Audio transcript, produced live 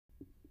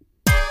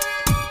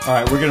All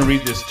right, we're going to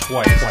read this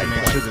twice to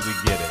make sure that we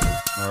get it.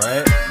 All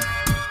right?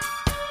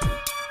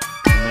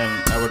 And then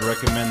I would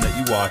recommend that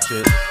you watch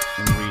it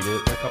and read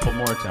it a couple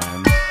more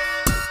times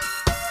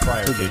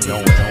prior to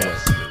no it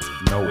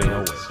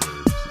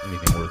serves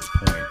anything worth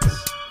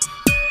points.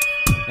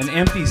 An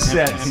empty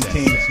set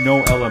contains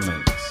no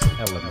elements.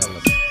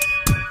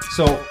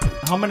 So,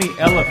 how many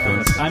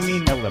elements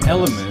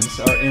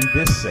are in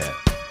this set?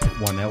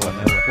 One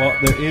element. Well,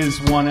 there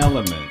is one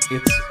element.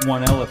 It's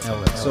one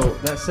elephant. So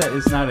that set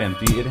is not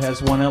empty. It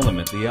has one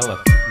element, the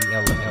elephant.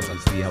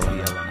 The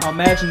element. Now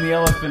imagine the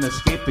elephant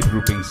escaped the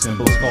grouping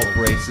symbols called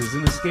braces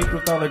and escaped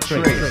without a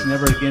trace,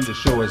 never again to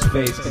show his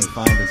face,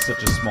 confined in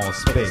such a small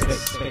space.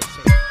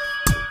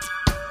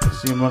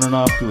 See him running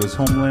off to his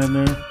homeland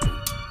there?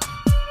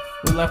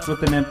 We're left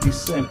with an empty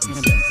set.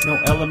 No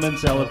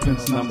elements,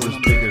 elephants, numbers,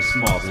 big or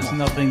small. There's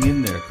nothing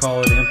in there.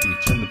 Call it empty.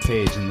 Turn the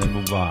page and then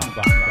move on.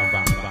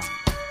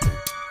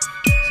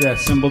 See that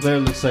symbol there?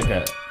 Looks like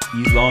a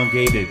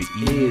elongated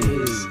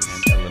is.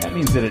 That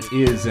means that it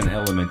is an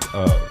element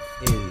of.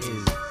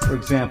 For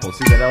example,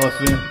 see that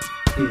elephant?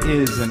 It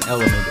is an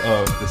element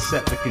of the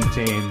set that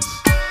contains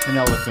an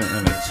elephant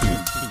and a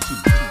tube.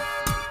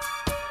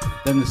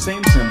 Then the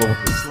same symbol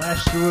with the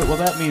slash through it, well,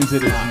 that means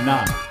it is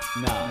not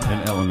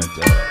an element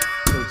of.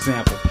 For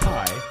example,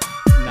 pi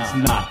is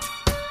not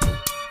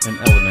an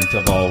element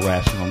of all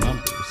rational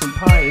numbers. And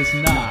pi is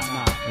not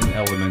an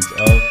element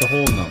of the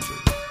whole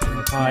numbers.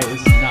 And pi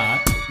is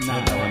not an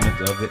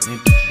element of the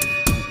integers.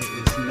 It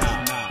is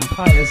not. And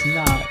pi is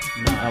not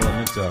an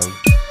element of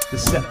the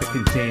set that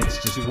contains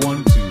just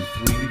 1, 2,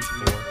 3,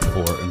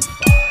 4, and 5.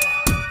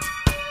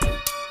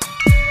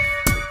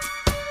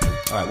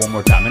 All right, one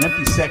more time. An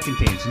empty set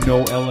contains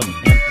no element.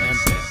 Empty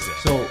set.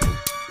 So,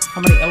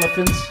 how many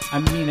elements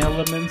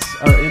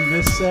are in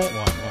this set?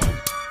 One.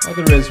 Well,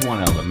 there is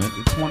one element.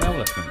 It's one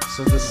elephant.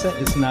 So the set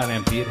is not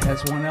empty. It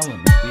has one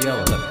element. The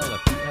elephant.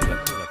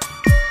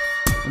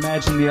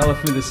 Imagine the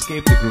elephant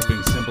escaped the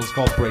grouping symbols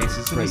called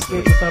braces and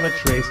escaped without a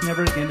trace,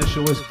 never again to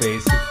show his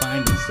face,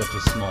 confined in such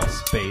a small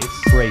space.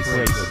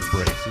 Braces.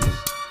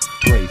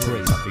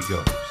 Up he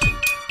goes.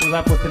 We're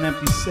left with an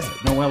empty set.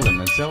 No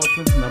elements.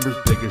 Elephants, numbers,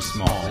 big or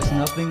small. There's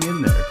nothing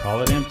in there.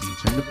 Call it empty.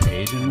 Turn the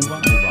page and move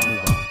on.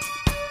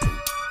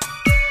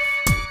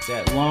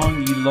 That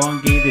long,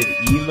 elongated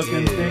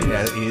E-looking thing,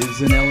 that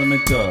is an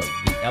element of.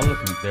 The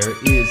elephant there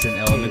is an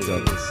element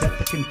of. The set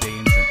that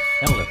contains an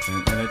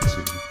elephant and a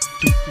two.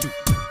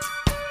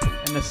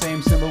 And the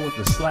same symbol with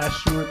the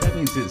slash through it, that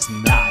means it's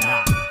not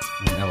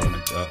an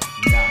element of.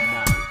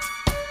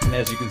 And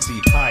as you can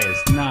see, pi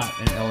is not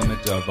an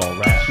element of all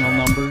rational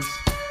numbers,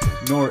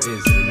 nor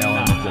is it an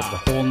element of the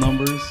whole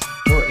numbers,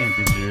 or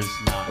integers,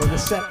 or the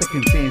set that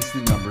contains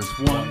the numbers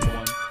 1, 2,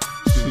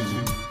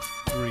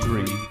 3, 4,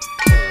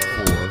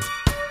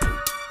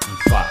 and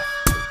 5.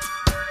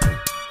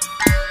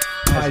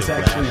 Pi is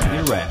actually an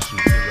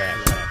irrational.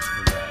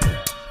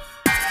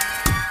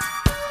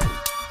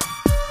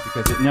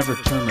 Because it never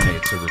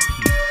terminates or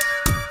repeats.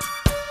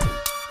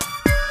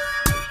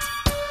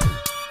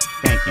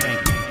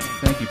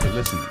 Thank you for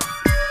listening.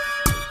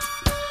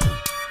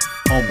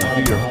 Homework.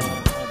 Do your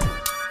homework.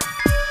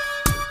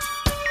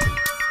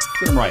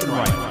 Get them right.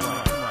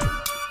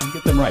 And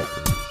get them right,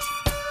 please.